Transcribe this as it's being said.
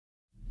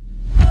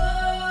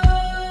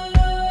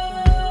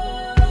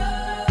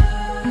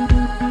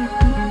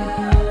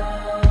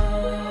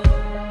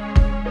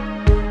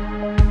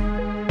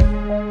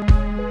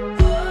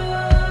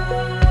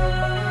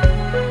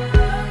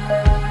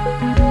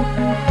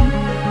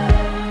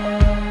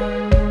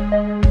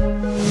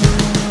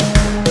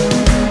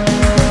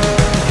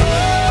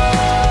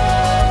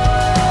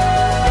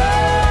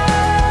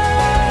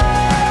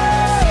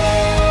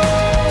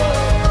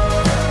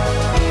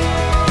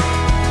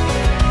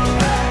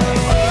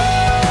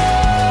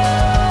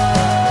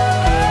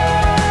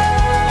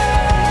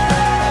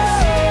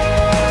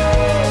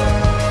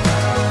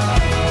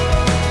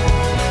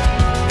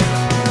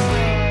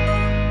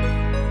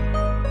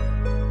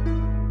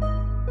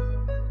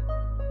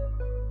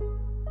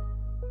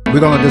we're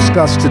going to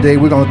discuss today.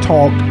 We're going to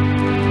talk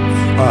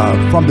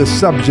from the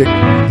subject,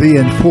 the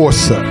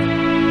enforcer.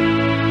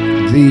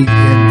 The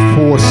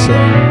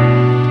enforcer.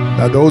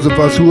 Now, those of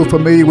us who are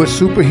familiar with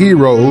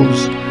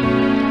superheroes,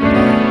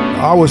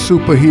 our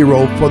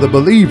superhero for the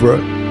believer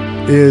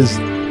is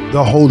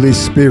the Holy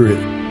Spirit.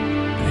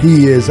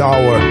 He is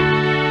our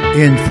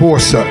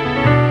enforcer.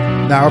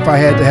 Now, if I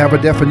had to have a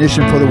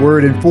definition for the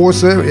word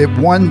enforcer, it's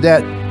one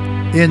that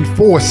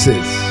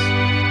enforces.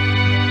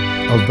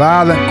 A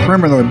violent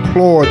criminal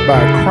employed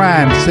by a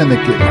crime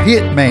syndicate,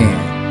 hitman,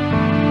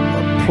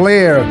 a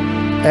player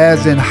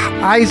as in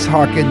ice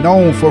hockey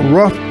known for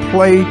rough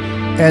play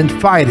and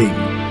fighting.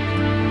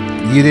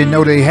 You didn't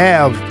know they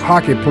have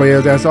hockey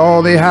players. That's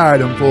all they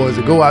hired them for, is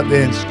to go out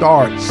there and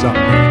start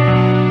something.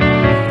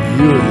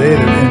 They're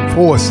the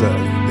enforcer.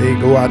 They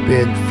go out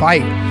there and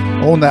fight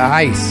on the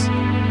ice.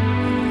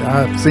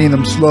 I've seen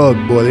them slug,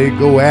 boy. They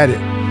go at it.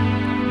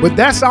 But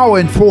that's our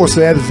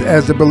enforcer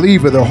as a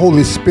believer, the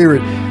Holy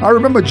Spirit. I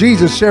remember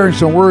Jesus sharing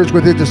some words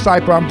with his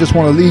disciple. I just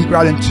want to lead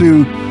right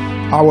into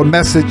our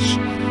message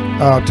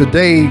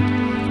today.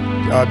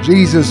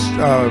 Jesus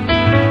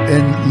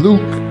in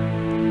Luke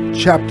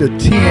chapter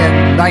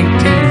 10,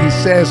 19, he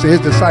says to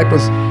his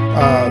disciples,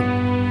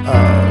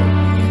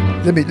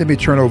 let me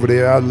turn over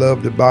there. I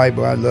love the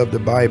Bible. I love the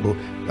Bible.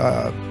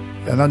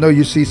 And I know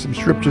you see some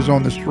scriptures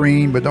on the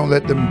screen, but don't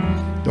let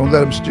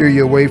them steer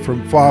you away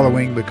from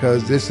following,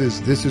 because this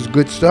is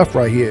good stuff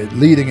right here,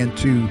 leading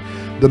into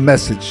the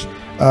message.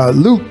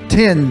 Luke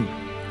 10,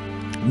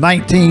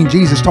 19,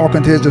 Jesus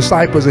talking to his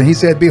disciples, and he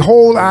said,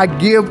 "Behold, I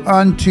give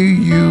unto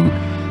you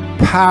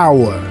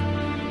power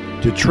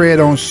to tread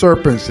on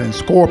serpents and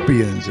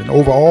scorpions and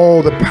over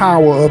all the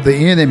power of the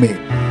enemy,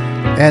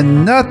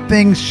 and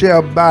nothing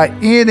shall by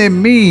any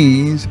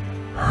means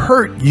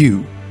hurt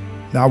you."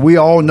 Now, we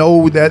all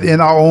know that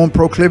in our own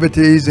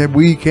proclivities that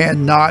we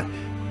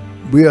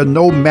are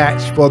no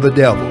match for the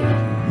devil.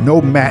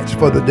 No match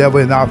for the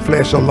devil in our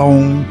flesh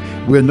alone.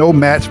 We're no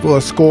match for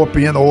a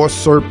scorpion or a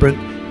serpent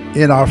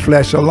in our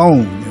flesh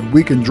alone.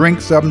 We can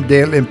drink something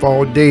deadly and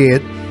fall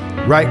dead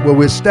right where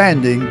we're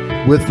standing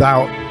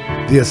without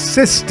the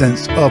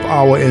assistance of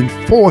our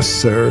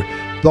enforcer,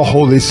 the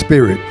Holy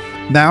Spirit.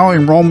 Now,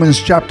 in Romans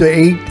chapter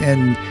 8,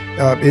 and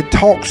it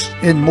talks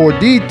in more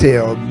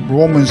detail.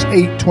 Romans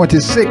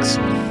 8:26,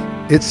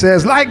 it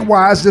says,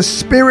 "Likewise, the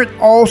Spirit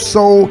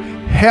also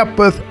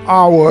helpeth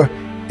our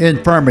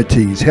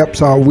infirmities,"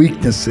 helps our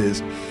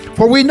weaknesses.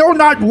 "For we know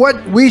not what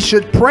we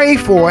should pray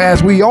for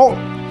as we ought,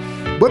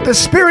 but the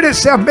Spirit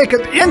itself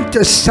maketh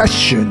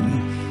intercession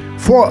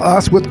for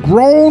us with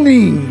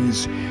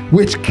groanings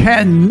which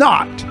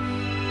cannot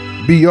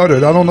be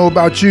uttered." I don't know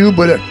about you,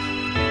 but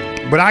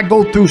I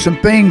go through some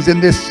things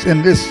in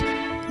this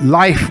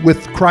life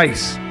with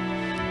Christ,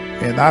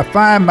 and I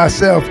find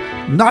myself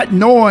not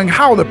knowing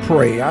how to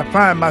pray. I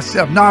find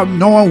myself not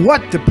knowing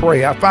what to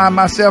pray. I find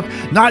myself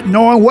not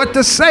knowing what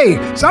to say.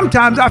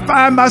 Sometimes I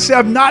find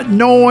myself not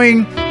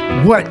knowing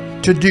what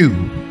to do.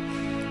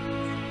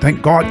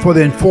 Thank God for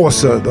the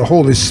enforcer, the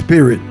Holy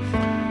Spirit,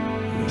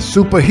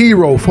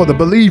 superhero for the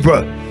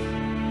believer.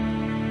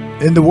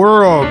 In the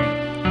world,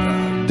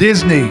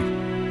 Disney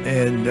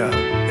and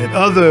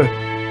other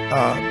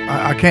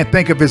I can't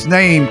think of his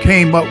name,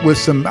 came up with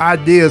some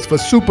ideas for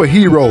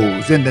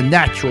superheroes in the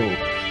natural.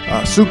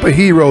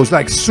 Superheroes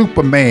like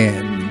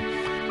Superman,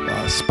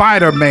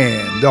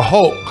 Spider-Man, the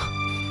Hulk,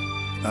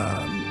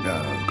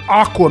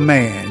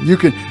 Aquaman. You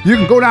can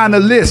go down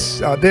the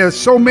list. There's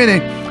so many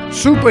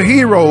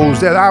superheroes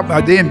that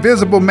are the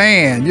Invisible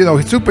Man. You know,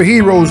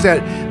 superheroes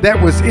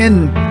that was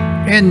in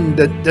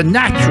the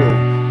natural,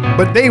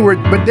 but they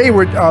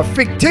were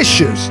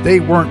fictitious.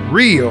 They weren't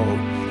real.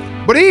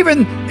 But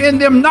even in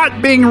them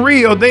not being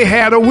real, they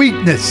had a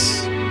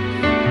weakness.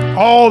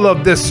 All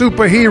of the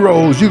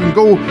superheroes, you can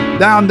go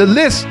down the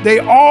list, they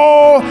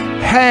all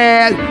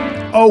had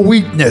a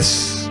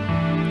weakness.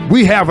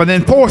 We have an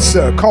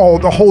enforcer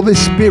called the Holy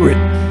Spirit,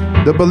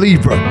 the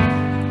believer.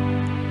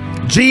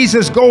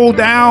 Jesus go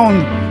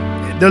down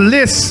the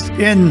list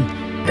and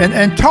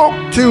talk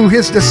to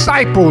his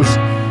disciples,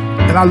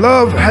 and I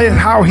love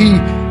how he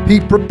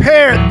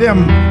prepared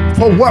them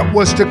for what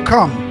was to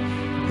come.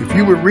 If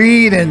you would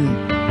read in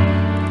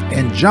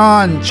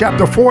John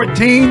chapter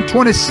 14,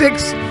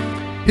 26,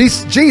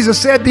 Jesus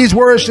said these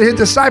words to his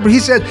disciples. He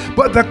said,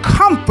 "But the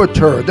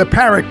Comforter, the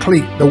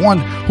Paraclete, the one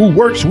who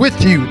works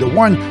with you, the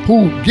one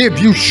who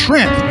gives you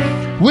strength,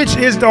 which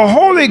is the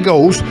Holy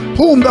Ghost,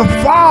 whom the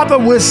Father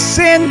will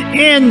send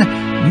in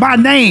my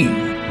name,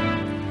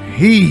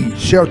 he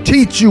shall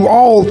teach you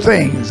all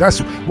things." That's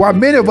why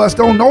many of us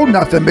don't know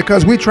nothing,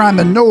 because we're trying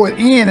to know it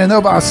in and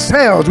of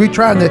ourselves. We're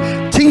trying to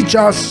teach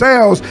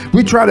ourselves.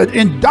 We try to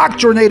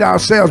indoctrinate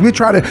ourselves. We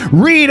try to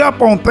read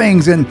up on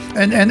things and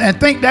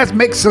think that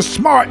makes us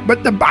smart.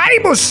 But the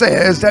Bible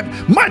says that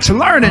much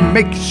learning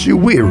makes you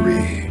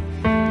weary.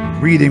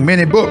 Reading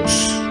many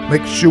books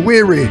makes you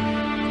weary.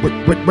 But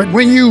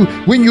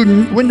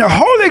when the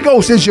Holy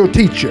Ghost is your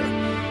teacher,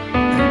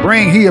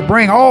 he'll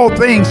bring all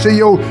things to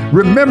your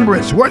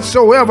remembrance.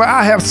 Whatsoever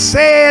I have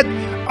said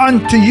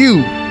unto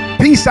you,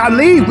 peace I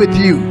leave with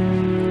you.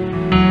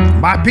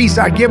 My peace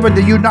I give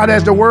unto you, not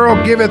as the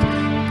world giveth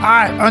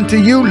I unto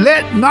you.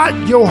 Let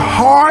not your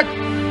heart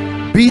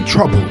be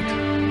troubled,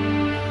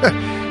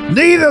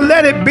 neither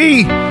let it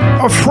be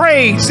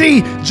afraid.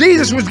 See,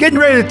 Jesus was getting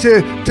ready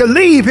to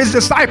leave his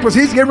disciples.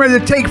 He's getting ready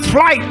to take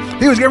flight.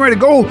 He was getting ready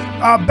to go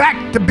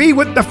back to be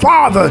with the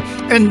Father.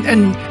 And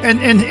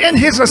in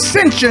his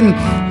ascension,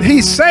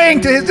 he's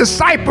saying to his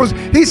disciples,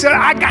 he said,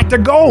 I got to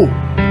go.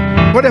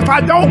 But if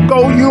I don't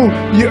go,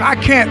 I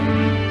can't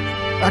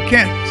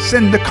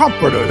send the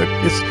Comforter.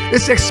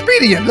 It's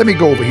expedient. Let me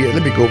go over here.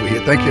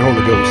 Thank you,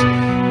 Holy Ghost.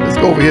 Let's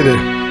go over here to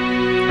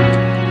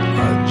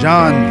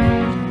John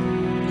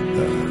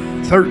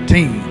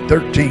 13.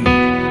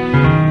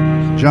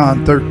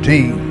 John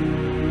 13.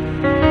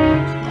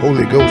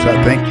 Holy Ghost,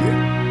 I thank you.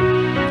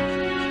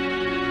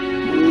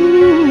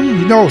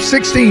 Ooh, no,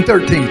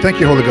 16:13. Thank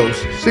you, Holy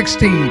Ghost.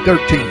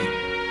 16:13.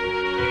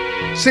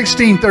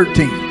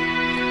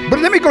 16:13. But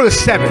let me go to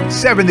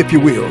 7 if you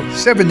will.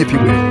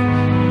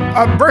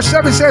 Verse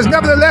 7 says,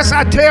 nevertheless,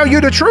 I tell you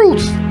the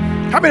truth.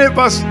 How many of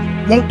us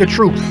want the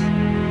truth?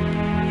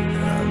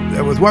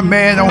 There was one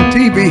man on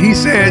TV, he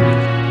said,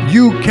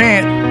 you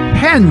can't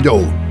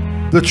handle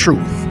the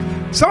truth.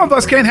 Some of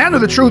us can't handle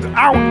the truth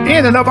out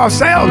in and of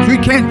ourselves. We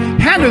can't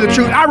handle the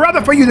truth. I'd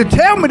rather for you to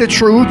tell me the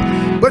truth,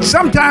 but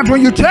sometimes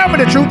when you tell me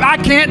the truth, I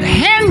can't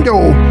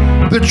handle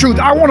the truth.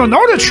 I want to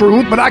know the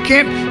truth, but I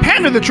can't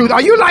handle the truth.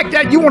 Are you like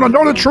that? You want to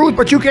know the truth,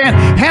 but you can't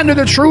handle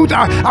the truth?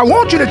 I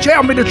want you to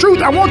tell me the truth.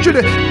 I want you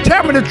to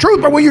tell me the truth,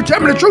 but when you tell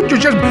me the truth, you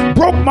just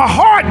broke my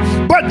heart.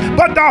 But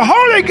the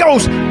Holy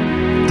Ghost,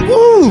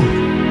 ooh,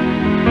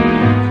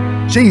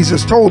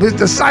 Jesus told his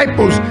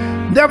disciples,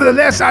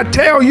 nevertheless, I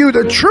tell you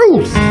the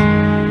truth.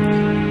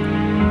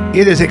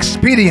 It is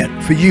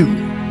expedient for you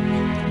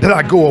that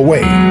I go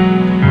away.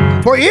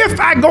 For if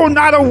I go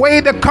not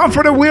away, the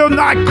Comforter will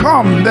not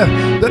come.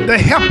 The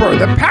helper,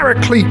 the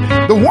paraclete,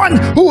 the one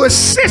who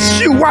assists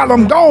you while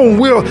I'm gone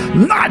will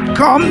not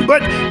come.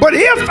 But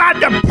if I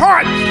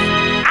depart,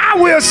 I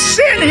will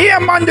send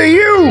him unto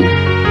you.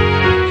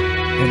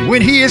 And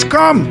when he is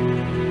come,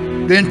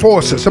 the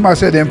enforcer. Somebody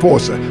said the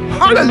enforcer.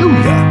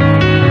 Hallelujah.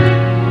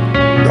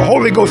 The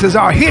Holy Ghost is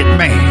our hit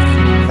man.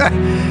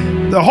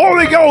 The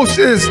Holy Ghost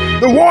is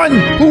the one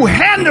who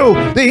handles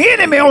the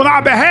enemy on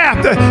our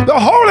behalf. The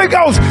Holy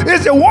Ghost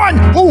is the one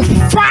who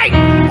fights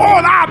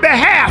on our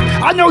behalf.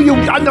 I know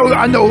you've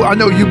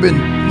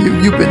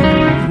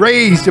been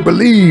raised to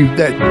believe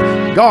that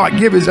God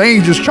give his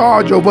angels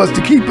charge over us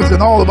to keep us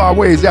in all of our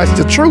ways. That's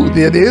the truth.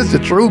 It is the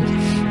truth.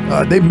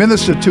 They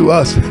minister to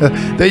us.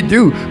 They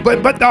do.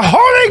 But the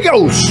Holy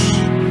Ghost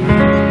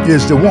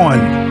is the one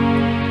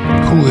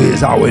who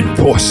is our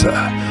enforcer.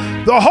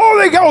 The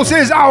Holy Ghost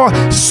is our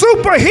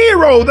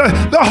superhero.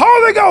 The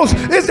Holy Ghost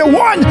is the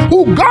one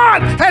who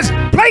God has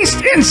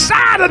placed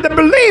inside of the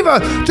believer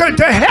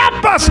to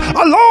help us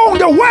along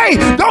the way.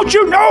 Don't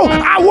you know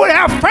I would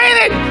have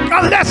fainted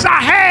unless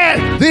I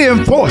had the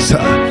enforcer.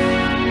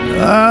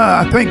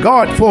 I thank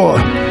God for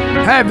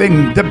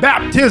having the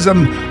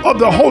baptism of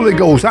the Holy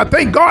Ghost. I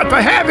thank God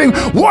for having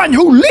one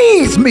who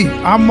leads me.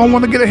 I don't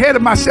want to get ahead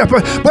of myself,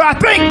 but I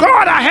thank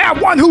God I have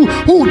one who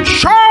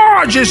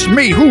charges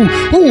me, who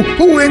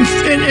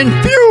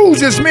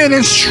infuses me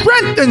and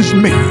strengthens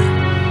me.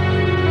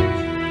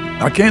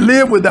 I can't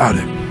live without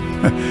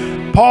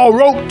him. Paul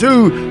wrote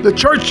to the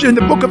church in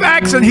the book of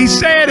Acts, and he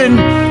said in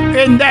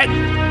that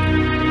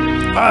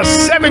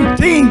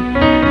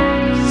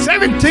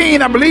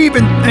 17, I believe,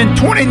 in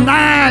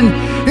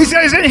 29, he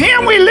says, in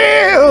him we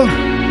live,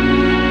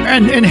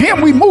 and in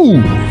him we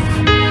move,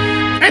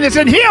 and it's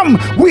in him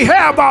we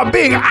have our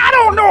being. I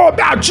don't know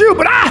about you,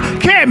 but I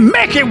can't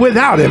make it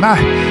without him.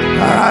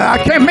 I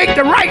can't make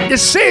the right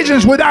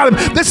decisions without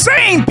him. The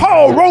same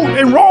Paul wrote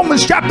in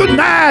Romans chapter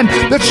 9,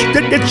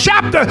 the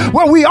chapter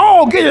where we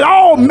all get it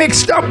all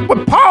mixed up.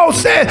 But Paul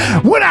said,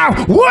 when I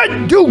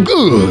would do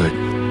good,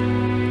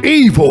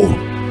 evil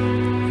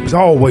is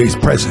always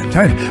present.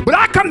 But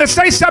I come to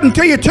say something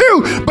to you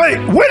too. But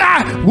when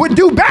I would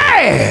do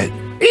bad,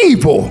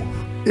 evil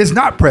is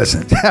not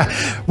present.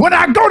 When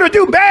I go to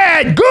do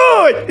bad,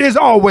 good is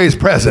always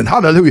present.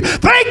 Hallelujah.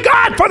 Thank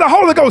God for the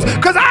Holy Ghost,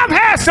 because I've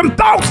had some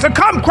thoughts to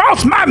come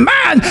across my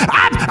mind.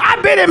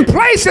 I've been in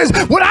places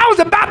when I was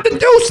about to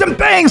do some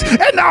things, and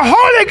the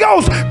Holy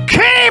Ghost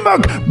came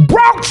and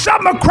brought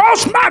something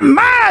across my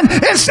mind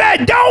and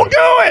said, don't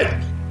do it.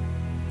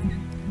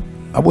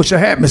 I wish I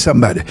had me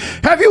somebody.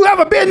 Have you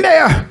ever been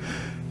there?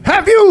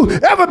 Have you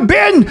ever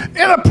been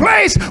in a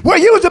place where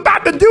you was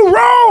about to do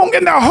wrong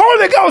and the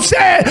Holy Ghost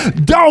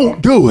said,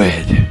 don't do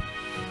it?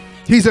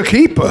 He's a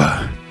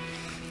keeper.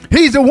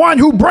 He's the one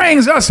who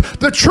brings us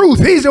the truth.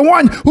 He's the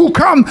one who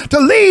come to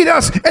lead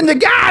us and to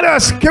guide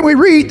us. Can we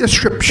read the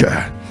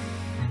scripture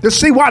to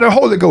see why the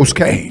Holy Ghost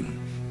came?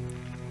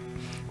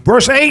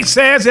 Verse 8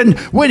 says, and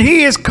when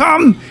he is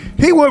come,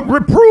 he will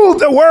reprove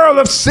the world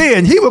of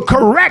sin. He will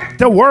correct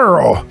the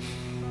world.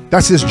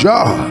 That's his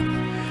job.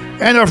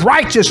 And of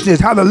righteousness,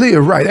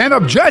 hallelujah, right, and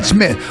of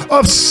judgment,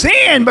 of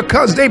sin,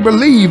 because they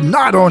believe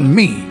not on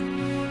me.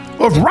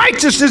 of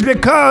righteousness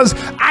because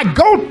I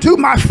go to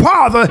my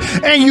Father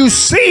and you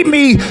see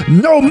me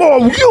no more.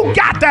 You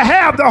got to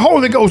have the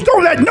Holy Ghost.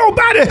 Don't let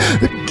nobody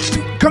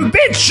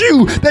convince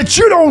you that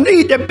you don't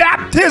need the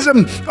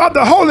baptism of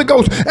the Holy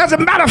Ghost. As a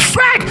matter of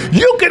fact,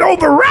 you can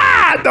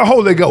override the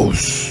Holy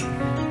Ghost.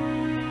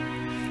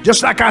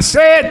 Just like I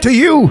said to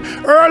you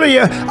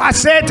earlier, I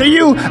said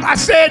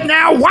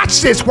now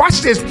watch this.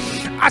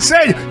 I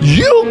said,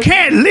 you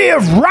can't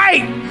live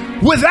right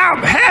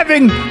without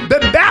having the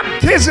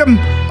baptism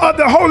of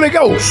the Holy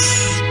Ghost.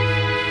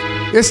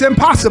 It's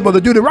impossible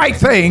to do the right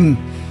thing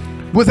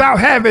without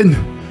having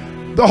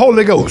the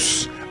Holy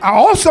Ghost. I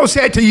also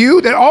said to you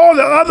that all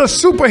the other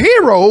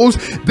superheroes,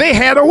 they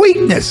had a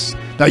weakness.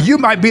 Now, you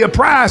might be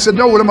surprised to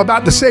know what I'm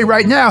about to say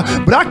right now,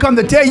 but I come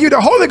to tell you the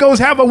Holy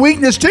Ghost have a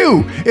weakness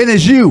too, and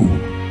it's you.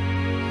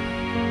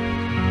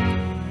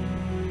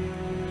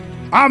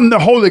 I'm the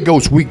Holy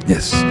Ghost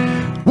weakness.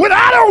 When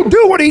I don't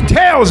do what he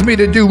tells me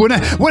to do, when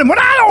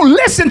I don't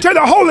listen to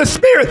the Holy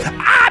Spirit,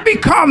 I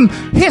become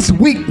his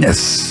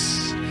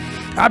weakness.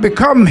 I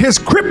become his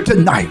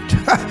kryptonite.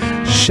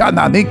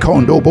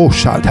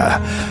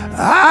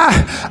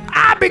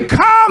 I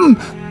become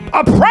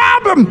a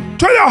problem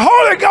to the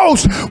Holy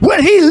Ghost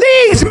when he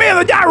leads me in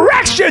a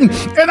direction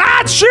and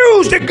I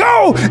choose to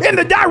go in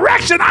the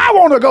direction I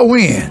want to go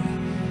in.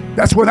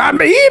 That's what I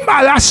mean.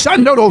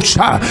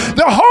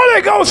 The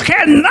Holy Ghost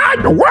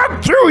cannot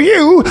work through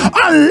you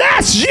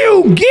unless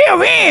you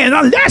give in,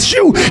 unless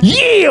you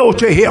yield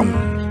to him.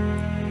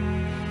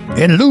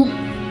 In Luke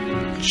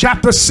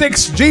chapter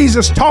 6,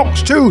 Jesus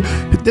talks to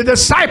the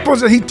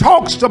disciples and he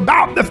talks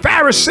about the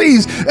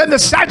Pharisees and the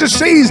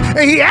Sadducees,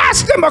 and he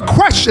asked them a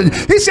question.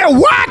 He said,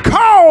 why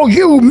call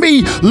you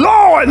me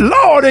Lord,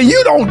 Lord, and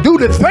you don't do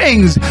the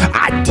things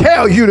I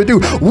tell you to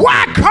do?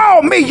 Why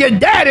call me your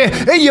daddy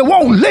and you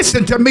won't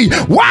listen to me?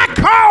 Why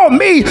call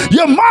me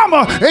your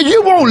mama and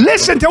you won't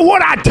listen to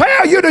what I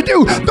tell you to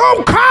do?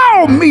 Don't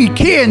call me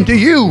kin to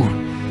you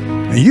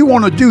and you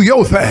want to do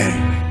your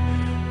thing.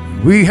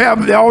 We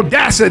have the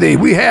audacity,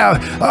 we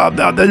have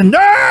the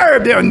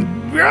nerve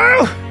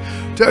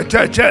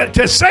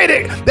to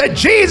say that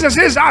Jesus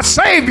is our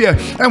Savior,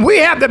 and we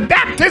have the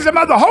baptism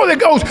of the Holy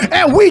Ghost,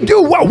 and we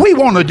do what we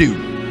want to do.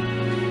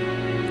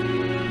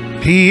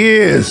 He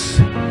is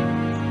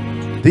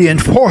the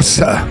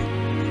enforcer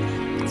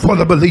for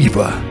the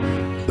believer.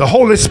 The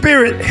Holy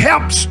Spirit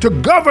helps to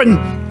govern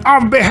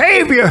our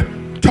behavior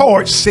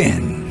towards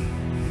sin.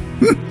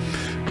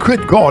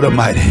 Good God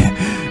Almighty.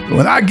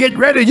 When I get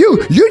ready,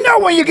 you know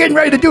when you're getting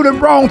ready to do the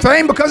wrong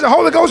thing because the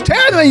Holy Ghost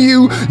telling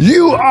you,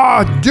 you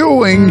are about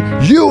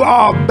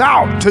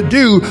to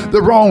do the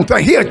wrong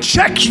thing. He'll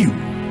check you.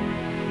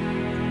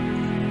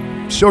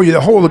 Show you the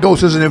Holy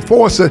Ghost is an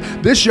enforcer.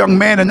 This young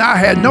man and I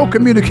had no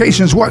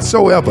communications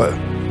whatsoever.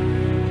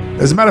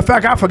 As a matter of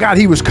fact, I forgot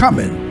he was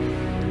coming.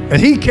 And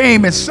he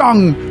came and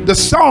sung the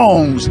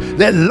songs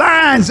that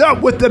lines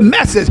up with the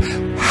message.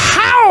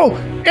 How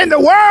in the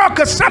world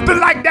could something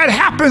like that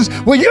happen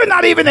when you're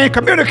not even in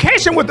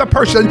communication with the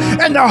person,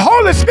 and the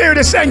Holy Spirit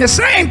is saying the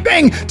same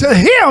thing to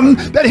him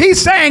that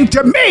he's saying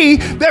to me,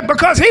 that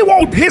because he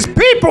wants his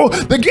people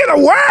to get a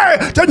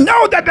word, to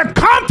know that the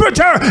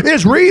Comforter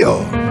is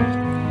real.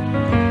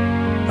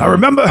 I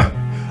remember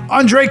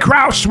Andre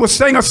Crouch would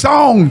sing a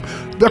song,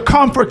 "The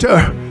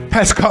Comforter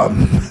has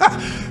come."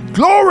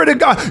 Glory to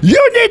God.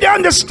 You need to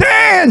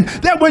understand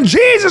that when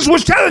Jesus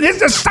was telling his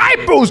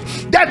disciples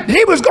that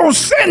he was going to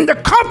send the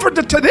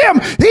Comforter to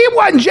them, he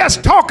wasn't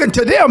just talking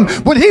to them.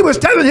 When he was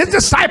telling his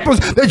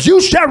disciples that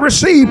you shall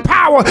receive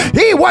power,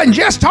 he wasn't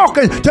just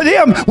talking to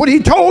them when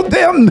he told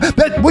them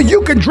that when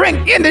you can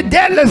drink any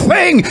deadly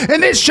thing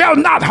and it shall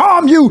not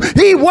harm you.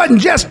 He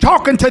wasn't just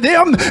talking to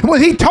them when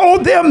he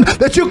told them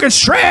that you can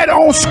tread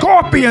on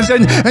scorpions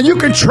and you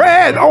can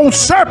tread on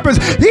serpents.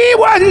 He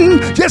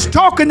wasn't just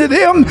talking to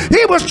them.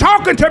 He was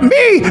talking to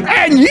me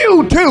and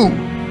you too.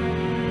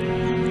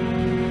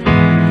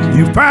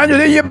 You find it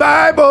in your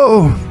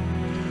Bible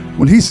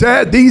when he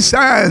said these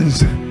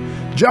signs,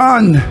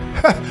 John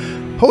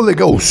Holy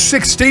Ghost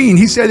 16,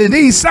 he said, and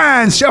these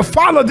signs shall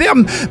follow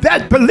them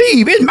that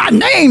believe. In my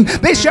name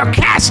they shall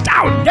cast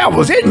out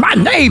devils. In my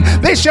name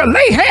they shall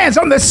lay hands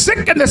on the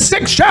sick and the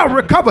sick shall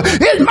recover.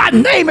 In my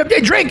name if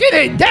they drink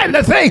any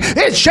deadly thing,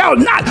 it shall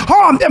not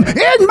harm them.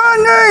 In my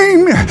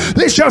name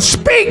they shall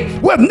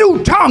speak with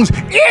new tongues.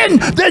 In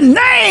the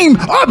name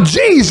of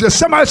Jesus.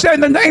 Somebody say in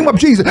the name of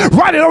Jesus.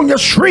 Write it on your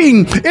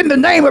screen. In the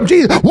name of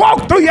Jesus.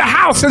 Walk through your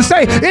house and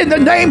say in the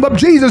name of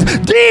Jesus.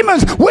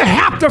 Demons will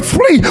have to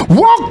flee.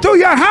 Walk through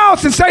your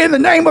house and say in the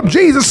name of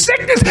Jesus.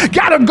 Sickness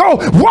gotta go.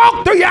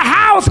 Walk through your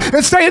house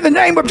and say in the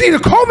name of Jesus.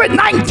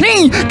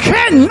 COVID-19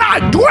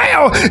 cannot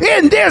dwell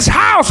in this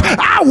house.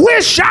 I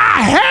wish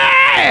I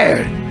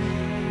had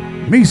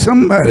me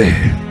somebody.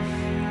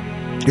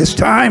 It's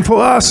time for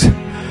us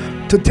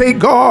to take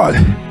God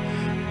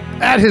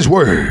at his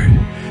word.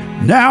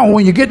 Now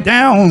when you get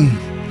down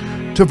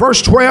to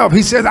verse 12,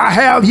 he says, I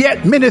have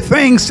yet many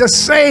things to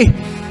say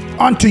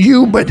unto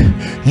you, but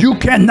you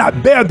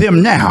cannot bear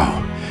them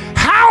now.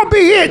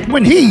 Howbeit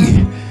when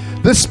he,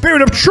 the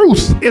Spirit of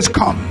truth, is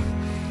come,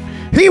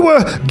 He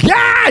will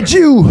guide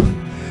you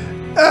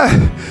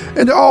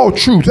into all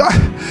truth.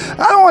 I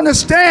don't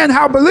understand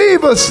how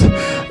believers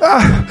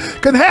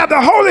can have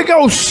the Holy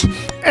Ghost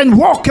and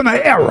walk in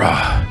an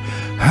error.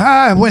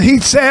 When he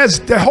says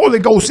the Holy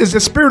Ghost is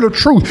the spirit of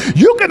truth,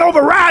 you can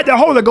override the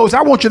Holy Ghost.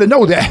 I want you to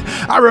know that.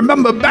 I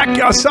remember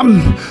back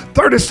some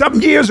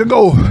 30-something years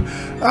ago,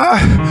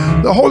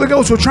 the Holy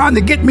Ghost was trying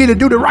to get me to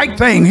do the right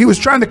thing. He was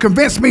trying to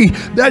convince me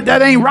that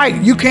that ain't right.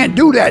 You can't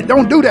do that.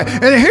 Don't do that.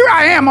 And here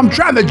I am. I'm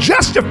trying to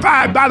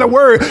justify it by the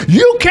word.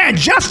 You can't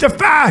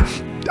justify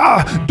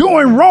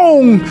doing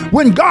wrong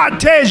when God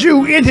tells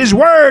you in his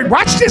word.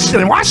 Watch this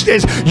and watch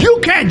this. You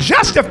can't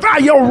justify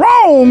your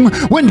wrong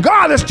when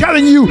God is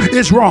telling you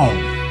it's wrong.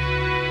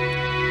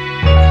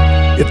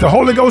 If the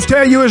Holy Ghost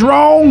tell you it's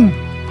wrong,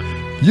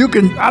 you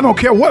can, I don't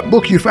care what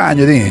book you find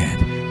it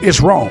in,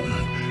 it's wrong.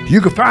 You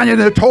can find it in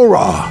the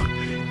Torah,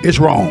 it's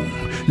wrong.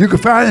 You can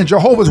find it in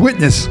Jehovah's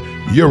Witness,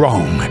 you're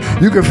wrong.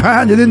 You can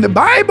find it in the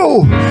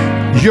Bible,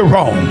 you're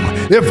wrong.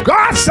 If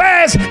God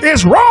says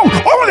it's wrong,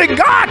 only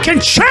God can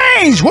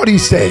change what he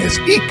says.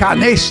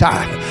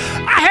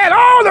 I had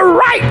all the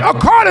right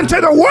according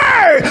to the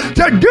word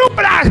to do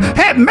what I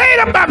had made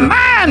up my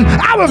mind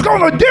I was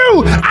going to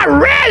do. I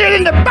read it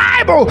in the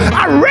Bible.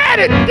 I read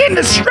it in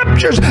the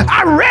scriptures.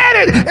 I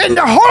read it, and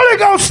the Holy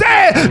Ghost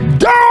said,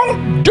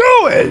 don't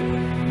do it.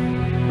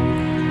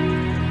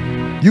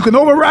 You can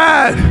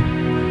override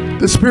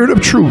the spirit of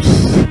truth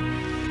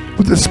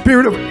with the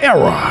spirit of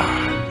error.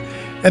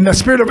 And the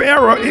spirit of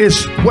error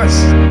is what's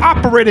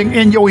operating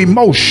in your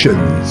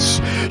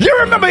emotions. You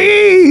remember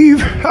Eve?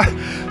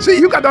 See,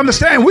 you got to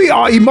understand, we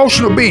are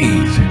emotional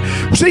beings.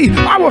 See,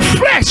 our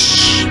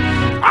flesh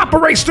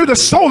operates through the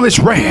soulless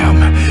realm.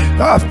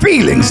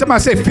 Feelings.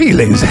 Somebody say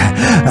feelings.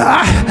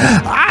 I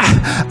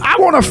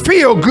want to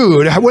feel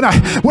good when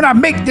I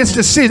make this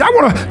decision. I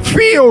want to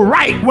feel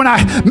right when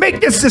I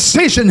make this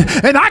decision.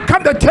 And I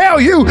come to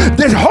tell you,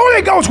 the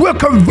Holy Ghost will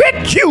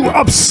convict you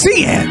of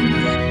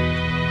sin.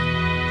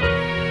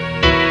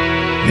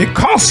 It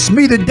costs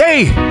me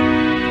today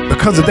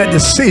because of that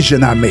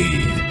decision I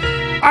made.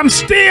 I'm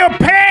still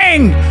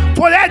paying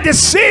for that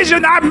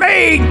decision I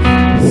made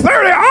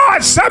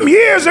 30-odd-some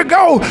years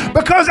ago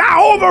because I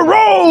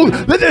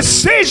overrode the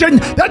decision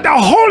that the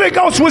Holy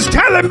Ghost was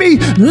telling me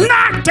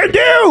not to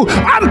do.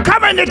 I'm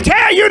coming to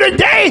tell you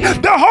today,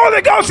 the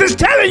Holy Ghost is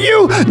telling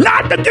you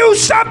not to do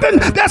something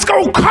that's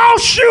going to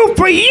cost you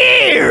for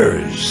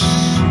years.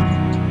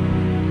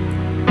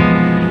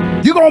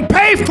 You're going to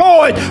pay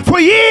for it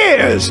for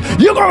years.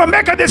 You're going to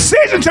make a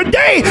decision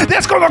today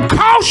that's going to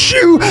cost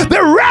you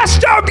the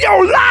rest of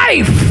your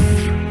life.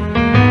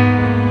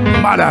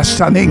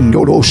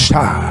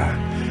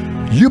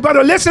 You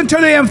better listen to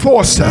the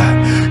enforcer.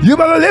 You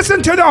better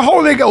listen to the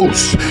Holy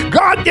Ghost.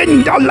 God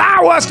didn't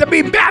allow us to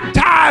be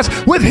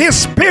baptized with his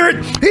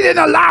spirit. He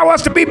didn't allow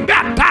us to be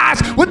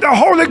baptized with the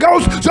Holy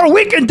Ghost so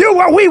we can do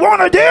what we want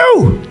to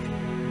do.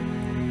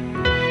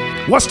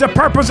 What's the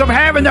purpose of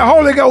having the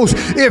Holy Ghost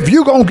if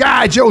you're going to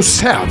guide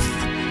yourself?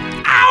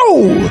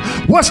 Ow!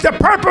 What's the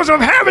purpose of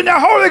having the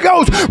Holy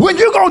Ghost when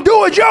you're going to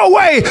do it your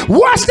way?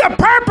 What's the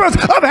purpose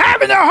of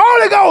having the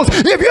Holy Ghost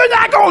if you're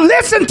not going to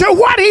listen to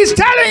what he's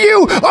telling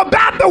you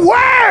about the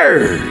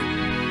word?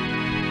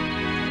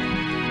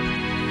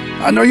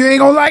 I know you ain't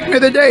going to like me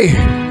today,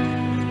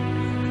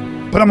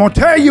 but I'm going to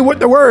tell you what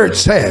the word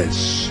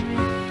says.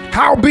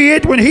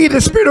 Howbeit, when he,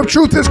 the Spirit of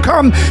truth, is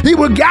come, he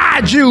will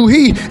guide you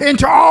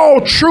into all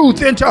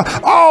truth, into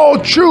all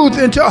truth,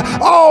 into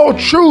all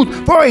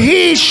truth. For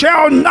he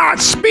shall not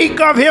speak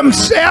of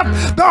himself.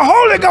 The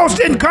Holy Ghost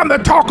didn't come to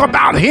talk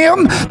about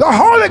him. The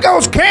Holy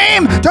Ghost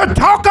came to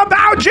talk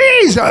about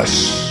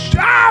Jesus.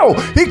 Oh,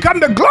 he come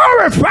to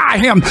glorify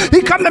him.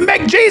 He come to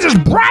make Jesus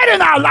bright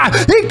in our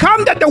life. He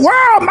come that the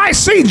world might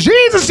see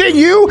Jesus in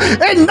you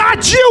and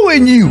not you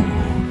in you.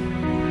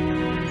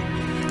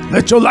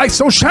 Let your light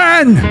so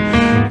shine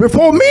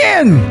before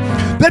men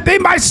that they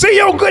might see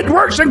your good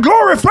works and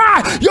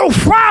glorify your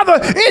Father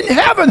in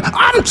heaven.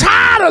 I'm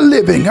tired of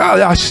living.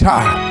 I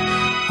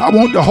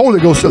want the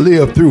Holy Ghost to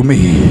live through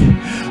me.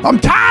 I'm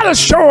tired of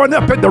showing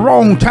up at the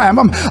wrong time.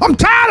 I'm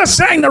tired of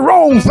saying the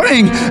wrong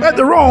thing at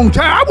the wrong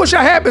time. I wish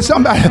I had been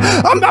somebody.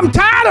 I'm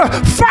tired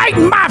of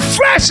fighting my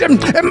flesh and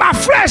my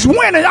flesh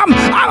winning.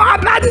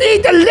 I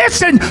need to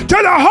listen to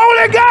the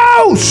Holy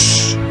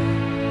Ghost.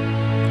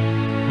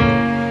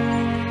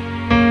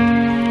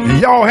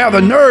 Y'all have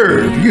the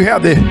nerve. You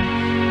have the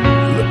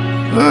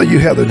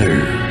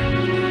nerve.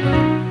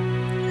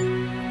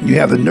 You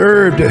have the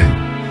nerve to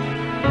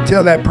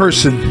tell that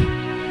person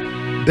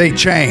they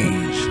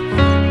changed.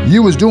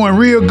 You was doing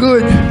real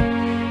good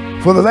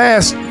for the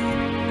last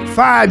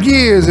 5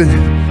 years, and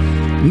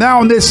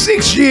now in this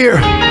 6th year,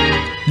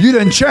 you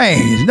done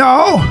changed.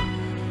 No,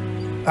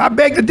 I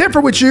beg to differ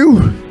with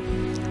you.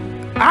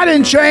 I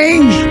didn't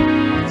change.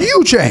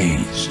 You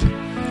changed.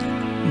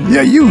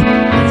 Yeah, you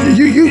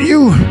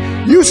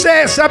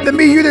said something to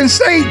me you didn't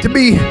say to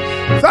me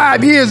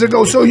 5 years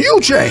ago, so you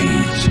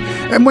changed.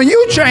 And when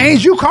you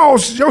change, you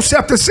cause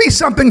yourself to see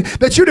something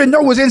that you didn't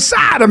know was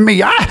inside of me.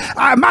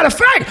 Matter of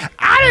fact,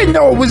 I didn't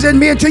know it was in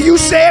me until you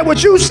said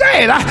what you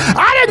said.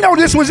 I didn't know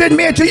this was in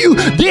me until you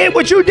did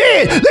what you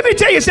did. Let me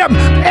tell you something.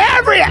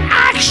 Every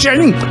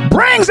action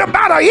brings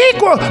about an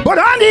equal but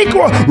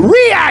unequal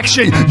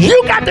reaction.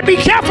 You got to be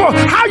careful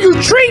how you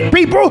treat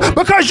people,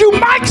 because you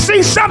might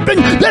see something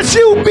that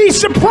you'll be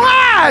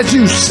surprised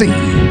you see.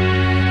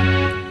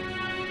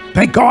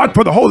 Thank God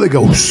for the Holy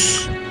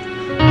Ghost,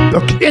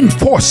 the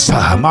enforcer.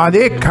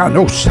 Thank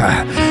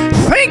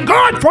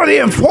God for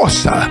the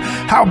enforcer.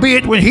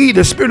 Howbeit, when he,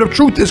 the Spirit of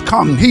truth, is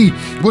come, he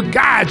will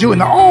guide you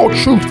into all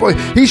truth. For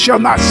he shall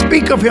not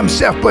speak of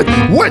himself, but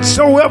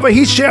whatsoever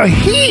he shall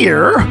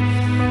hear.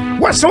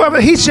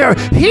 Whatsoever he shall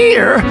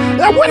hear.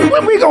 Now,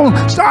 when we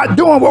gonna start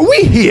doing what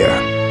we hear?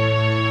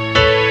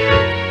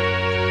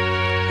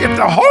 If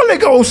the Holy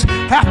Ghost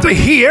have to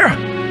hear,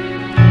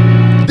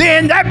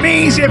 then that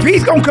means if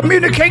he's going to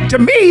communicate to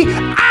me,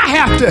 I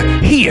have to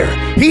hear.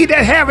 He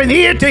that have an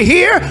ear to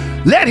hear,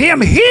 let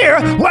him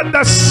hear what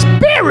the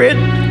Spirit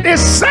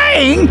is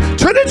saying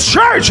to the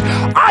church.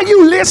 Are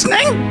you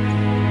listening?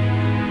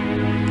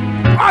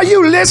 Are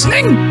you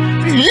listening?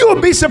 You'll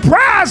be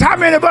surprised how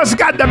many of us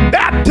got the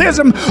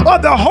baptism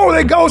of the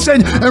Holy Ghost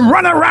and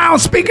run around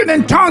speaking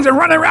in tongues and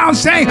run around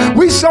saying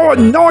we so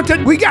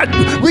anointed, we got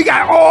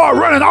oil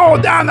running all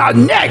down our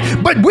neck,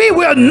 but we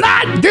will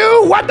not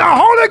do what the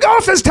Holy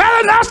Ghost is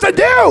telling us to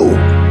do.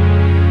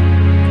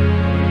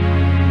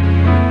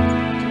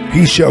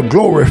 He shall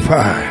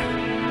glorify.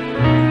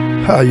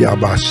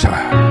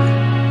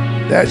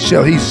 That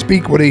shall he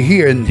speak what he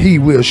hear, and he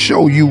will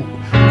show you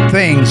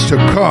things to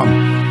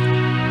come.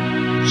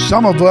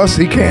 Some of us,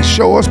 he can't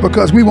show us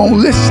because we won't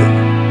listen.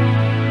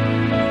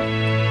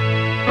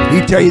 He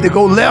tell you to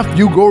go left,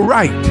 you go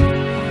right.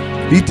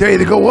 He tell you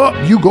to go up,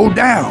 you go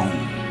down.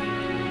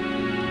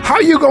 How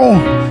you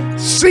gonna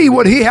see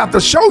what he have to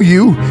show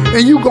you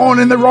and you going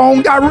in the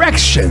wrong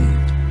direction?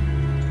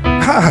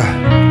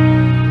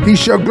 He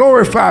shall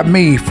glorify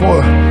me,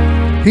 for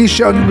he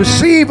shall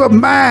receive of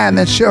mine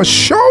and shall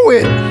show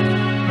it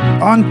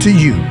unto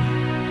you.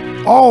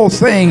 All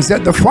things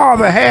that the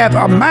Father hath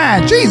are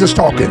mine. Jesus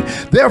talking.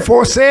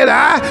 Therefore said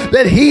I,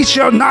 that he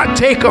shall not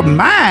take of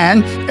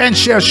mine and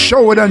shall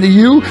show it unto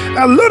you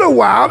a little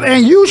while,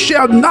 and you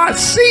shall not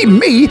see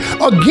me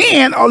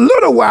again a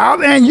little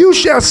while, and you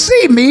shall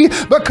see me,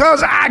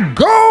 because I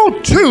go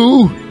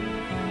to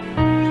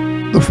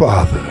the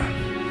Father.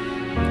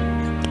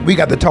 We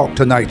got to talk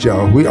tonight,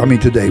 y'all.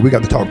 Today. We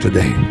got to talk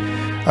today.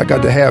 I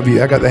got to have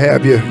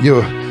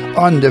your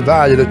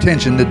undivided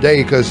attention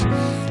today, because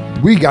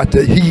we got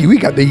to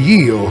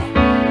yield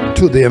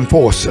to the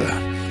enforcer.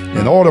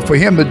 In order for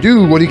him to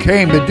do what he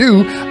came to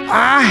do,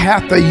 I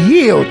have to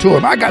yield to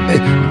him. I got to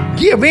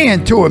give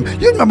in to him.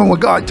 You remember when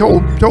God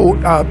told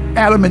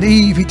Adam and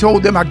Eve, he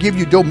told them, I give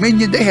you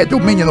dominion. They had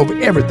dominion over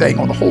everything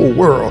on the whole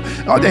world.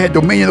 They had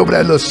dominion over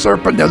that little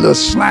serpent, that little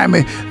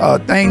slimy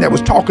thing that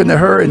was talking to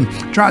her and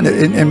trying to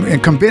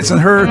and convincing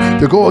her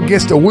to go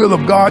against the will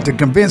of God, to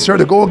convince her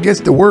to go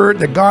against the word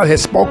that God had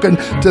spoken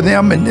to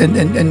them.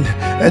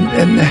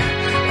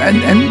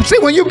 And see,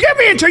 when you give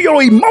in to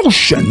your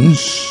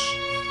emotions,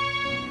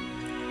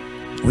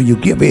 when you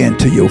give in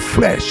to your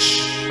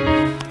flesh,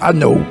 I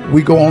know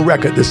we go on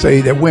record to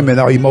say that women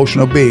are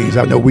emotional beings.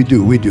 I know we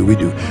do. We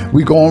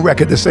go on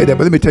record to say that,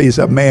 but let me tell you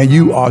something, man,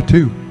 you are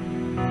too.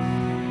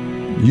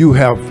 You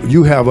have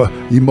a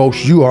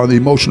emotion. You are an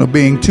emotional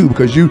being too,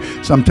 because you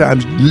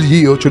sometimes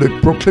yield to the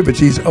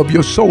proclivities of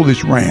your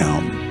soulish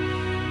realm,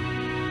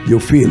 your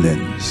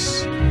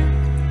feelings.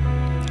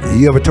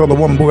 You ever told a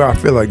woman, boy, I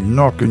feel like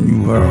knocking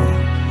you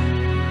out?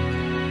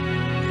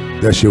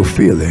 That's your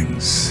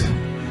feelings.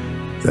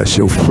 That's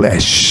your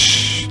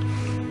flesh.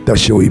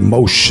 That's your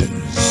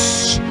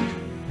emotions.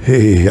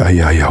 Hey,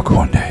 how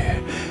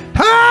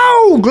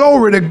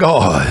glory to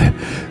God.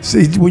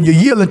 See, when you're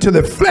yielding to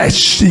the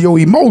flesh, to your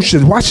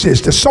emotions, watch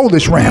this, the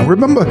soulish realm.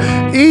 Remember,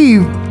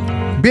 Eve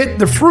bit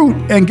the fruit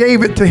and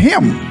gave it to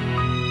him.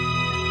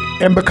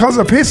 And because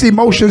of his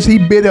emotions, he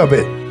bit of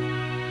it.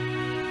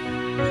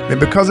 And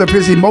because of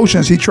his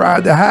emotions, he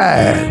tried to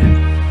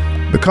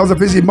hide. Because of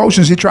his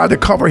emotions, he tried to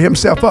cover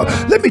himself up.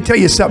 Let me tell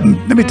you something.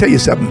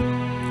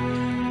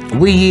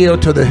 We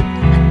yield to the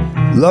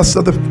lust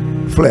of the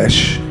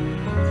flesh,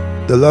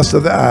 the lust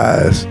of the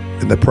eyes,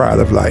 and the pride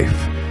of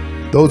life.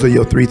 Those are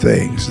your three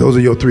things. Those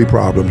are your three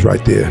problems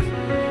right there.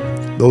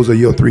 Those are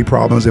your three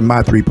problems and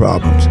my three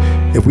problems.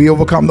 If we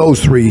overcome those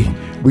three,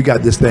 we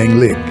got this thing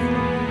licked.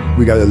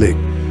 We got it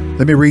licked.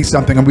 Let me read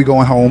something and we're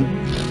going home.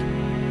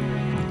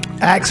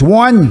 Acts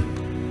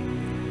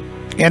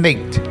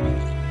 1:8.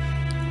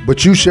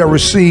 But you shall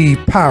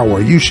receive power.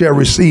 You shall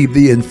receive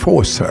the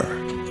enforcer.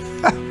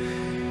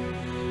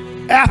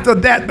 After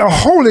that, the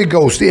Holy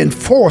Ghost, the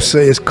enforcer,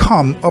 is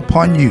come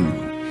upon you.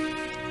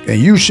 And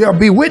you shall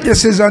be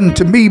witnesses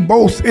unto me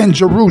both in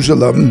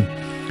Jerusalem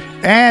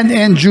and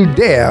in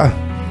Judea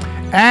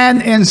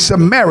and in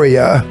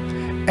Samaria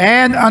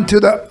and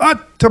unto the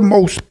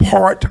uttermost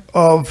part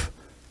of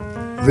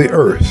the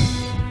earth.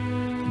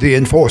 The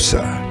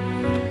enforcer.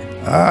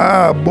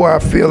 Boy, I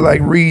feel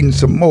like reading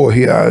some more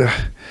here.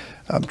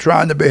 I'm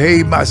trying to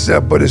behave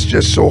myself, but it's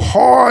just so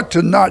hard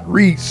to not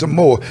read some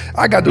more.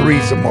 I got to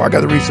read some more.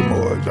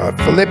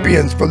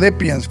 Philippians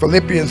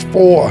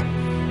 4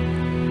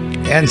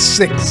 and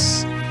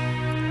 6.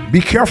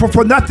 Be careful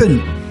for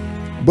nothing,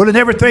 but in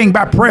everything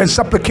by prayer and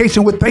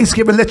supplication with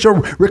thanksgiving, let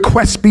your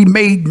requests be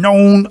made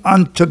known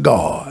unto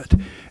God.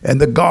 And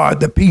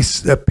the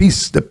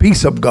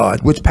peace of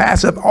God, which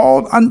passeth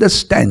all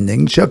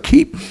understanding, shall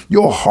keep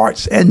your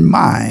hearts and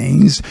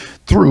minds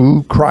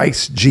through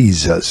Christ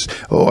Jesus.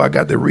 Oh, I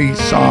got to read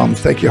Psalms.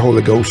 Thank you,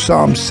 Holy Ghost.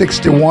 Psalm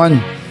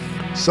 61.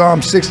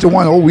 Psalm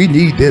 61. Oh, we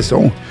need this.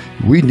 Oh,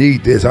 we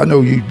need this. I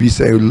know you'd be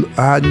saying,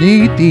 I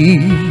need thee.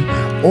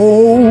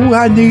 Oh,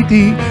 I need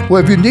thee.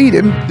 Well, if you need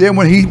him, then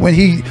when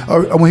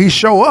he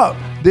show up,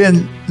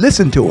 then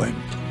listen to him.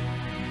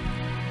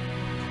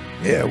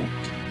 Yeah.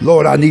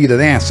 Lord, I need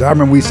an answer. I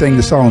remember we sang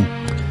the song,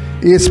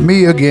 it's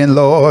me again,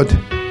 Lord,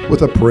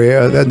 with a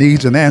prayer that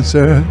needs an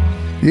answer.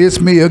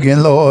 It's me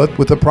again, Lord,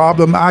 with a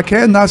problem I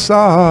cannot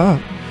solve.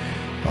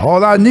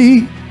 All I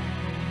need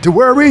to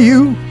worry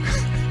you.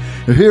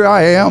 Here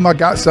I am, I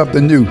got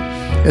something new.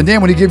 And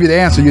then when he give you the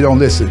answer, you don't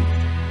listen.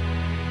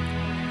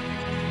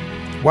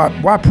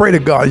 Why pray to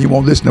God and you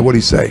won't listen to what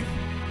he say?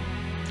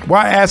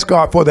 Why ask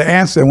God for the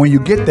answer, and when you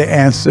get the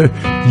answer,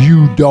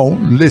 you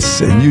don't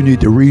listen? You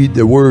need to read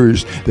the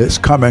words that's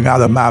coming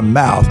out of my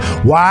mouth.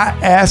 Why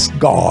ask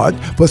God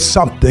for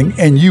something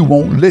and you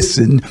won't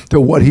listen to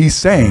what he's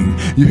saying?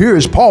 You hear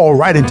is Paul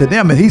writing to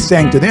them, and he's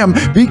saying to them,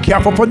 be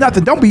careful for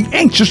nothing. Don't be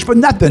anxious for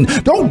nothing.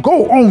 Don't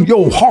go on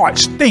your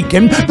heart's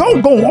thinking.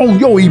 Don't go on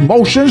your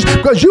emotions,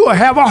 because you will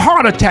have a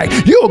heart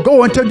attack. You'll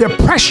go into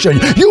depression.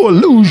 You will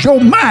lose your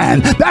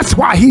mind. That's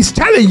why he's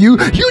telling you,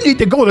 you need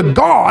to go to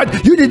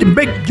God. You need to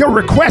make your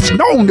request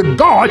known to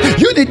God.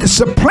 You need to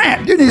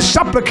supplant. You need to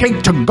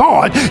supplicate to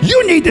God.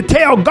 You need to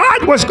tell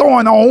God what's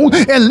going on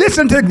and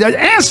listen to the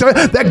answer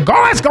that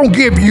God's going to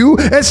give you,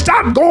 and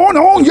stop going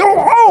on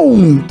your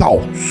own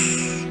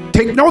thoughts.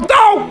 Take no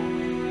thought.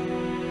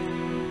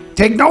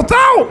 Take no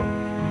thought.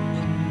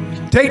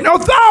 Take no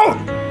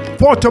thought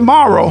for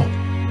tomorrow.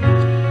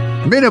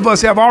 Many of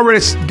us have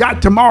already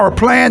got tomorrow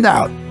planned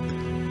out.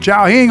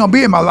 Child, he ain't going to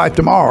be in my life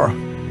tomorrow.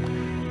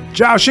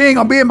 Child, she ain't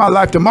gonna be in my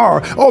life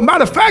tomorrow. Oh,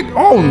 matter of fact,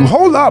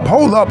 hold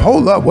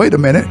up, wait a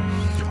minute.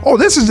 Oh,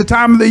 this is the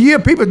time of the year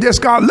people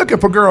just start looking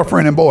for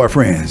girlfriend and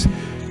boyfriends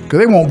because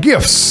they want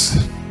gifts.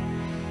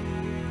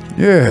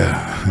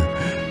 Yeah.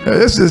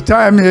 This is the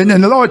time, and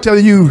the Lord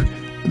telling you,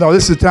 no,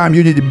 this is the time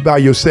you need to be by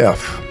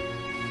yourself.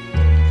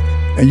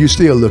 And you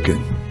still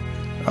looking.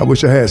 I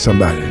wish I had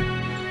somebody.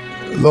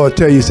 The Lord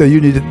tell you, say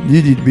you need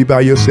to be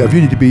by yourself.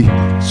 You need to be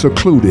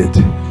secluded.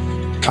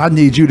 I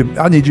need you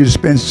to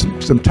spend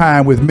some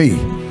time with me,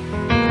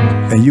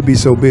 and you be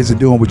so busy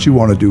doing what you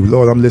want to do.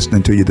 Lord, I'm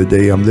listening to you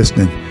today. I'm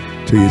listening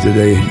to you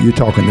today. You're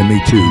talking to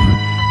me too.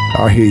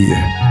 I hear you.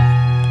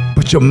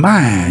 But your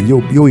mind,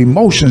 your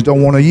emotions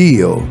don't want to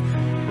yield.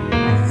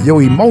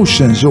 Your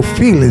emotions, your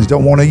feelings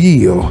don't want to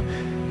yield.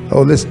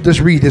 Oh, let's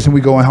read this and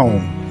we're going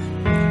home.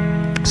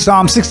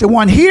 Psalm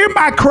 61. Hear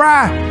my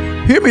cry.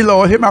 Hear me,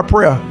 Lord. Hear my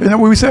prayer. You know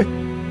what we say?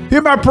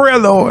 Hear my prayer,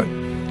 Lord.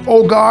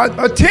 Oh God,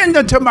 attend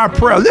unto my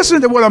prayer.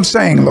 Listen to what I'm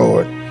saying,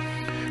 Lord.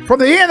 From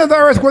the end of the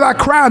earth will I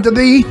cry unto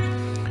thee,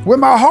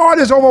 when my heart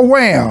is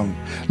overwhelmed.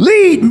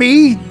 Lead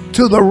me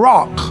to the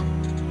rock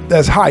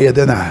that's higher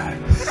than I.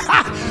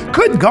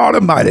 Good God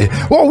Almighty.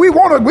 Well, we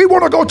want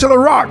to go to the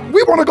rock.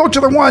 We want to go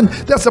to the one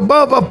that's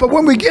above us, but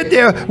when we get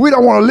there, we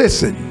don't want to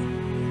listen.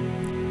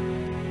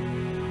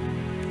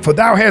 For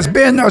thou hast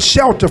been a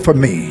shelter for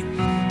me,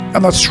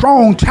 and a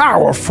strong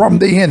tower from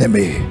the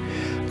enemy.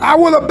 I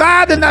will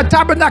abide in thy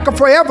tabernacle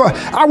forever.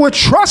 I will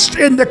trust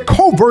in the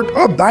covert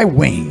of thy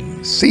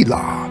wings.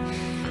 Selah.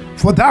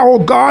 For thou, O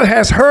God,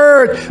 hast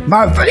heard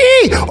my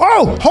plea.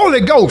 Oh, Holy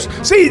Ghost.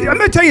 See, let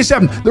me tell you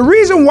something. The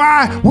reason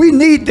why we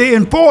need the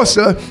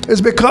enforcer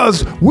is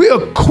because we're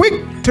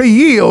quick to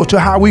yield to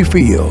how we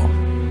feel.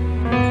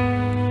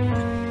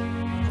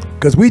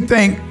 Because we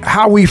think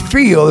how we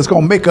feel is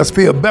going to make us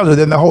feel better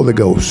than the Holy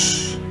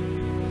Ghost.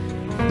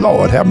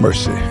 Lord, have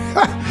mercy.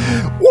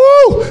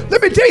 Woo!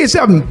 Let me tell you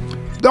something.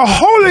 The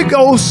Holy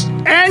Ghost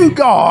and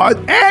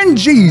God and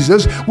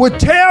Jesus will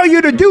tell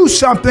you to do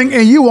something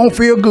and you won't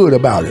feel good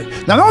about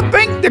it. Now, don't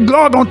think that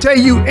God going to tell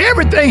you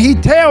everything he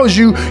tells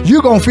you,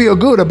 you're going to feel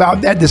good about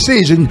that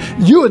decision.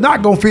 You are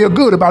not going to feel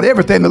good about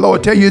everything the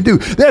Lord tell you to do.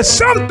 There's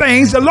some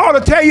things the Lord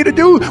will tell you to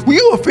do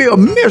you will feel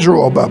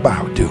miserable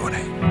about doing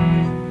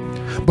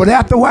it. But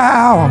after a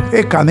while,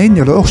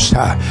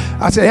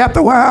 I said, after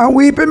a while,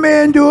 weeping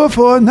may endure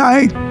for a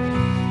night,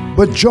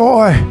 but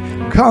joy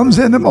comes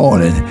in the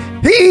morning.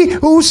 He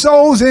who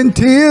sows in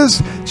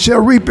tears shall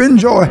reap in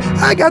joy.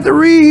 I got to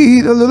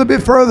read a little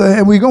bit further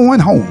and we're going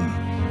home.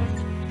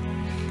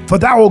 For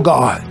thou, O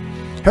God,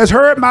 hast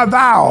heard my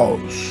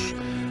vows.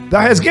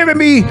 Thou hast given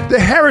me the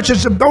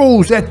heritage of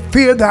those that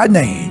fear thy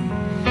name.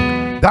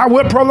 Thou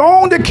wilt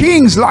prolong the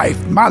king's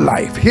life, my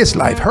life, his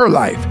life, her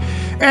life,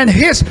 and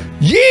his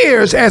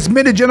years as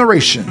many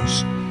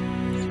generations.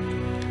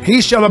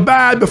 He shall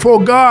abide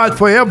before God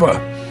forever.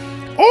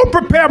 Oh,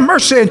 prepare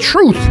mercy and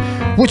truth,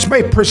 which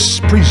may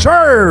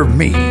preserve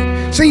me.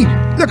 See,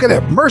 look at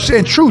that. Mercy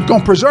and truth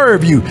gonna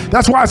preserve you.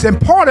 That's why it's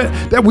important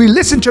that we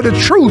listen to the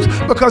truth,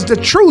 because the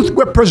truth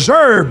will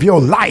preserve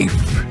your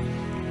life.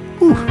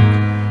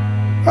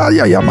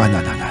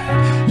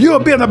 You'll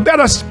be in a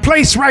better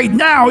place right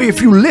now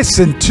if you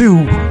listen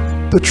to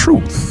the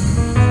truth.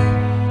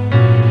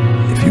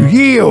 If you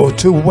yield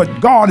to what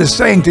God is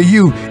saying to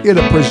you,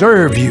 it'll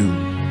preserve you.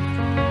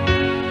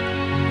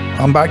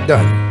 I'm back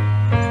done.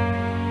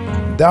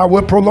 Thou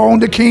wilt prolong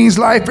the king's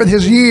life and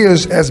his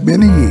years as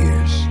many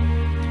years,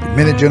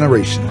 many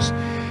generations.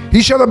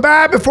 He shall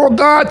abide before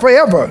God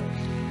forever.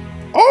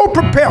 Oh,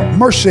 prepare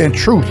mercy and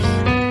truth,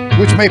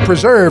 which may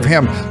preserve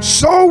him.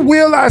 So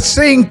will I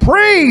sing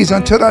praise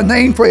unto thy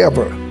name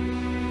forever,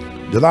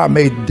 that I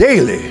may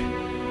daily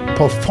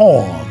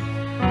perform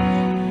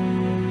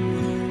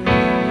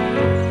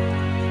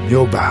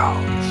your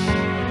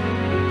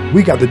vows.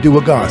 We got to do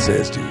what God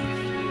says to.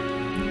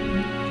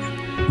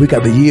 We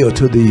got to yield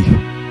to the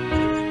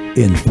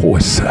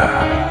enforcer,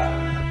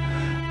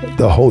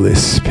 the Holy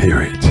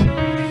Spirit.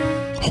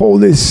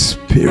 Holy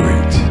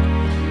Spirit.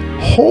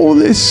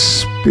 Holy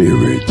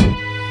Spirit.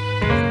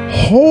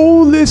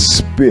 Holy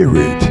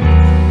Spirit,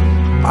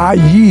 I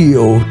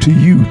yield to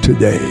you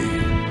today.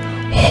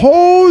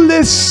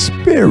 Holy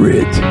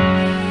Spirit,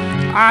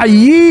 I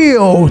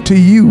yield to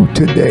you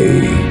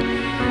today.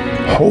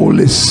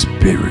 Holy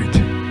Spirit,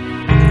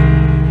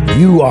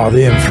 you are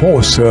the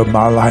enforcer of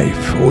my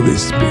life. Holy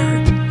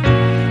Spirit,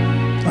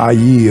 I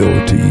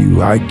yield to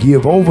you. I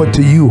give over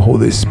to you,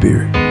 Holy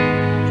Spirit.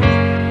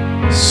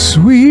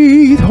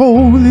 Sweet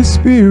Holy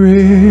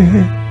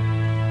Spirit,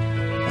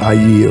 I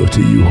yield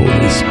to you,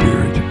 Holy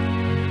Spirit.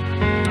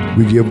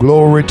 We give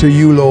glory to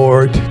you,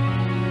 Lord.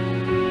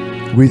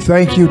 We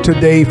thank you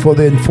today for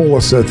the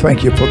enforcer.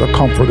 Thank you for the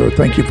comforter.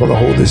 Thank you for the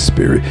Holy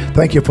Spirit.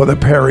 Thank you for the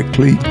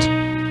paraclete.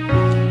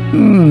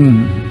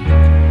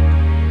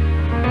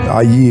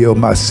 I yield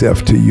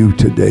myself to you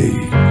today.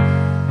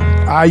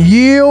 I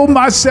yield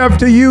myself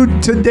to you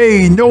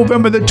today,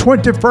 November the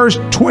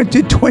 21st,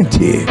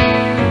 2020.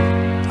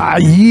 I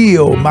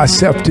yield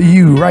myself to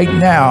you right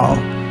now,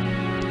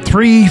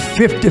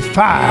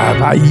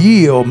 3:55. I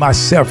yield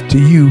myself to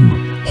you,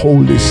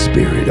 Holy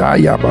Spirit. I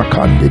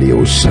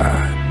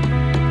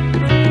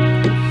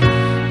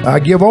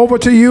give over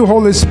to you,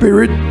 Holy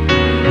Spirit.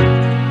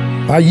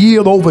 I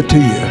yield over to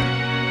you.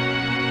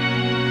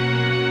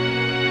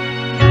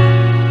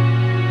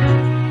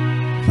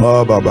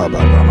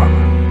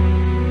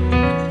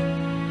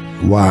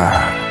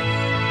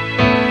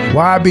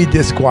 Why be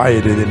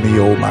disquieted in me,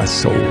 O my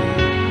soul?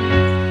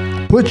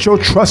 Put your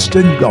trust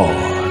in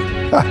God.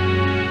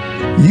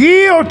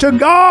 Yield to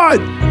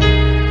God.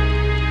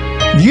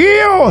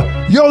 Yield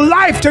your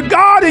life to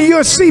God and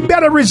you'll see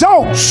better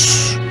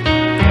results.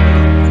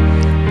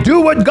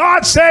 Do what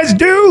God says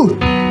do,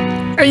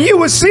 and you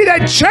will see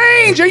that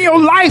change in your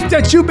life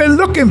that you've been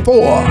looking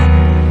for.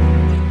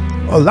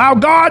 Allow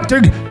God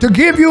to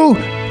give you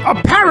a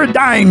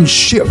paradigm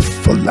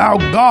shift. Allow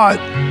God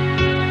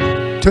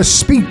to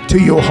speak to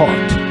your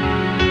heart,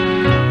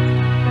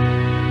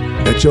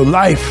 that your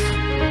life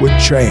would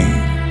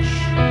change.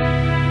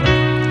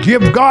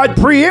 Give God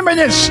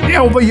preeminence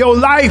over your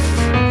life,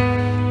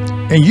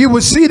 and you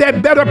will see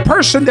that better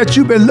person that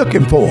you've been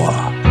looking for.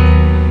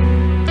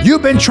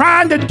 You've been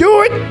trying to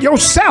do it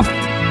yourself,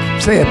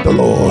 saith the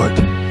Lord,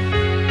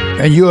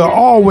 and you'll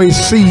always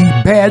see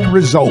bad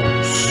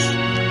results.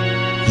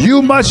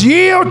 You must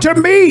yield to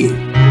me.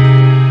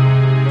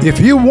 If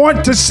you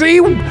want to see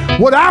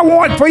what I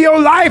want for your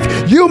life,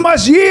 you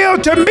must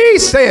yield to me,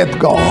 saith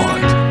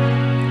God.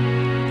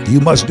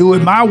 You must do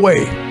it my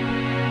way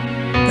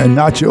and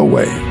not your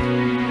way.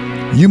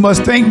 You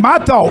must think my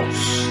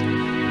thoughts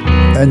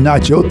and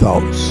not your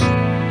thoughts.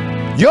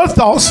 Your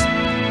thoughts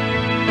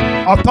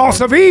are thoughts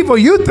of evil.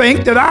 You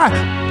think that I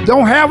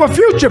don't have a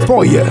future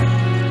for you,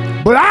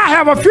 but I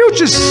have a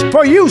future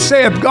for you,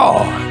 saith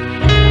God.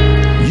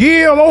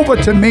 Yield over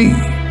to me,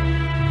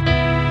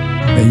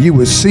 and you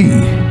will see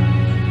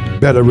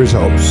better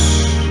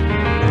results.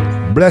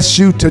 Bless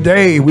you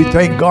today. We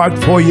thank God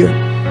for you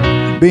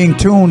being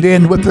tuned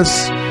in with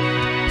us.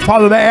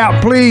 Follow the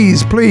app,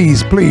 please,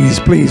 please, please,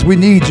 please. We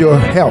need your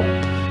help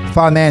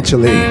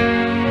financially.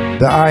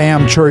 The I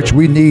Am Church,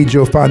 we need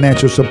your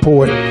financial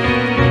support.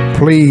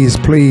 Please,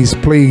 please,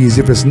 please.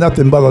 If it's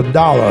nothing but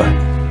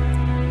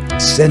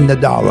 $1, send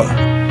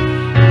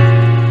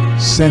 $1.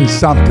 Send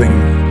something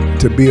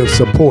to be of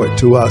support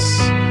to us.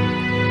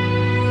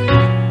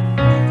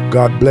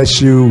 God bless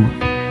you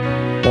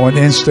on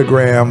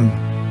Instagram,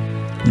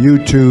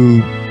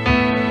 YouTube,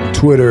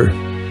 Twitter,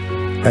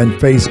 and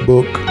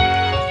Facebook,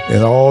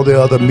 and all the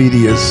other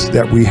medias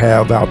that we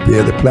have out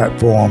there, the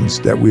platforms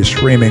that we're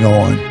streaming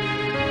on.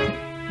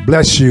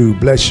 Bless you,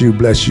 bless you,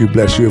 bless you,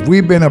 bless you. If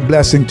we've been a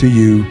blessing to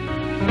you,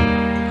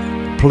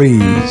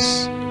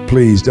 please,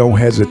 please don't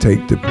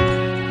hesitate to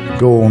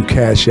go on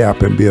Cash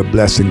App and be a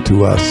blessing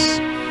to us.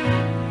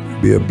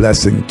 Be a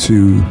blessing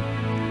to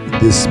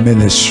this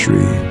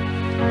ministry.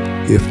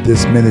 if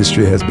this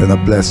ministry has been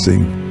a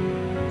blessing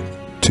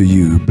to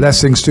you.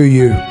 Blessings to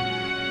you.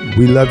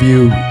 We love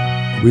you.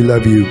 We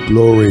love you.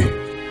 Glory.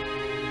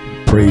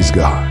 Praise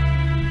God.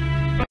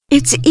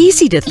 It's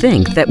easy to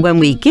think that when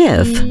we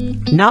give,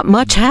 not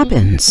much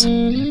happens.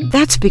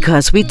 That's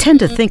because we tend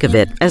to think of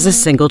it as a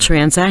single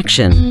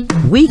transaction.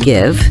 We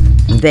give,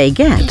 they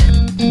get.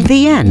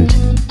 The end.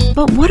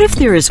 But what if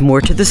there is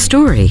more to the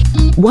story?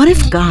 What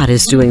if God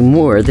is doing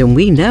more than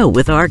we know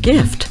with our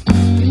gift?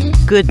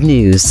 Good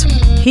news.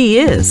 He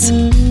is.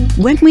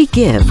 When we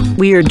give,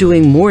 we are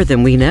doing more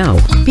than we know,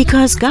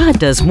 because God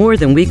does more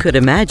than we could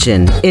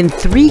imagine in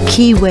 3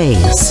 key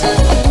ways.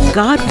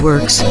 God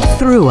works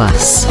through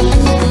us.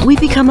 We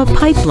become a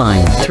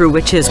pipeline through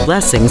which His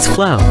blessings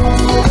flow.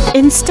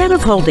 Instead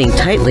of holding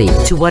tightly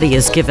to what He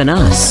has given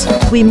us,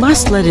 we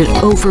must let it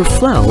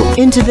overflow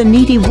into the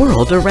needy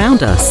world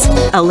around us,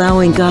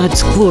 allowing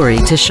God's glory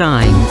to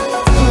shine.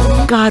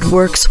 God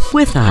works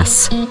with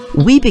us.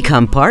 We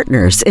become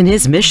partners in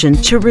His mission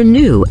to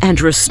renew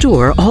and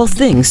restore all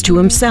things to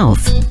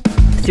Himself.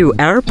 Through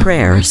our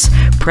prayers,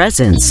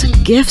 presence,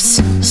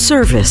 gifts,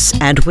 service,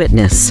 and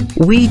witness,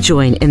 we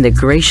join in the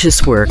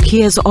gracious work He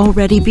has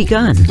already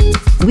begun.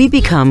 We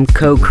become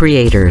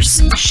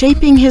co-creators,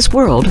 shaping His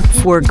world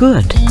for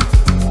good.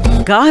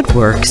 God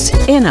works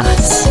in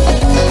us.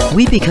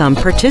 We become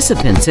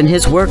participants in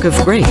His work of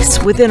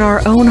grace within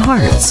our own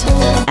hearts.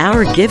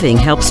 Our giving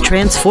helps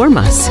transform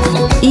us,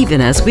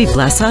 even as we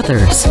bless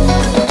others.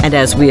 And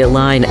as we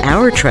align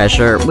our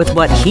treasure with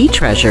what He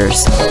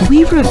treasures,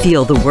 we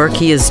reveal the work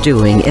He is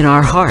doing in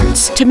our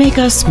hearts to make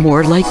us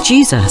more like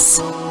Jesus.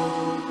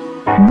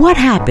 What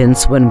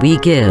happens when we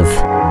give?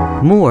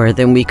 More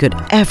than we could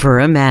ever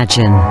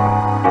imagine.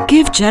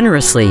 Give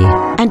generously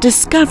and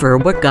discover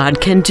what God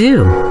can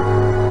do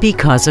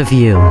because of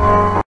you.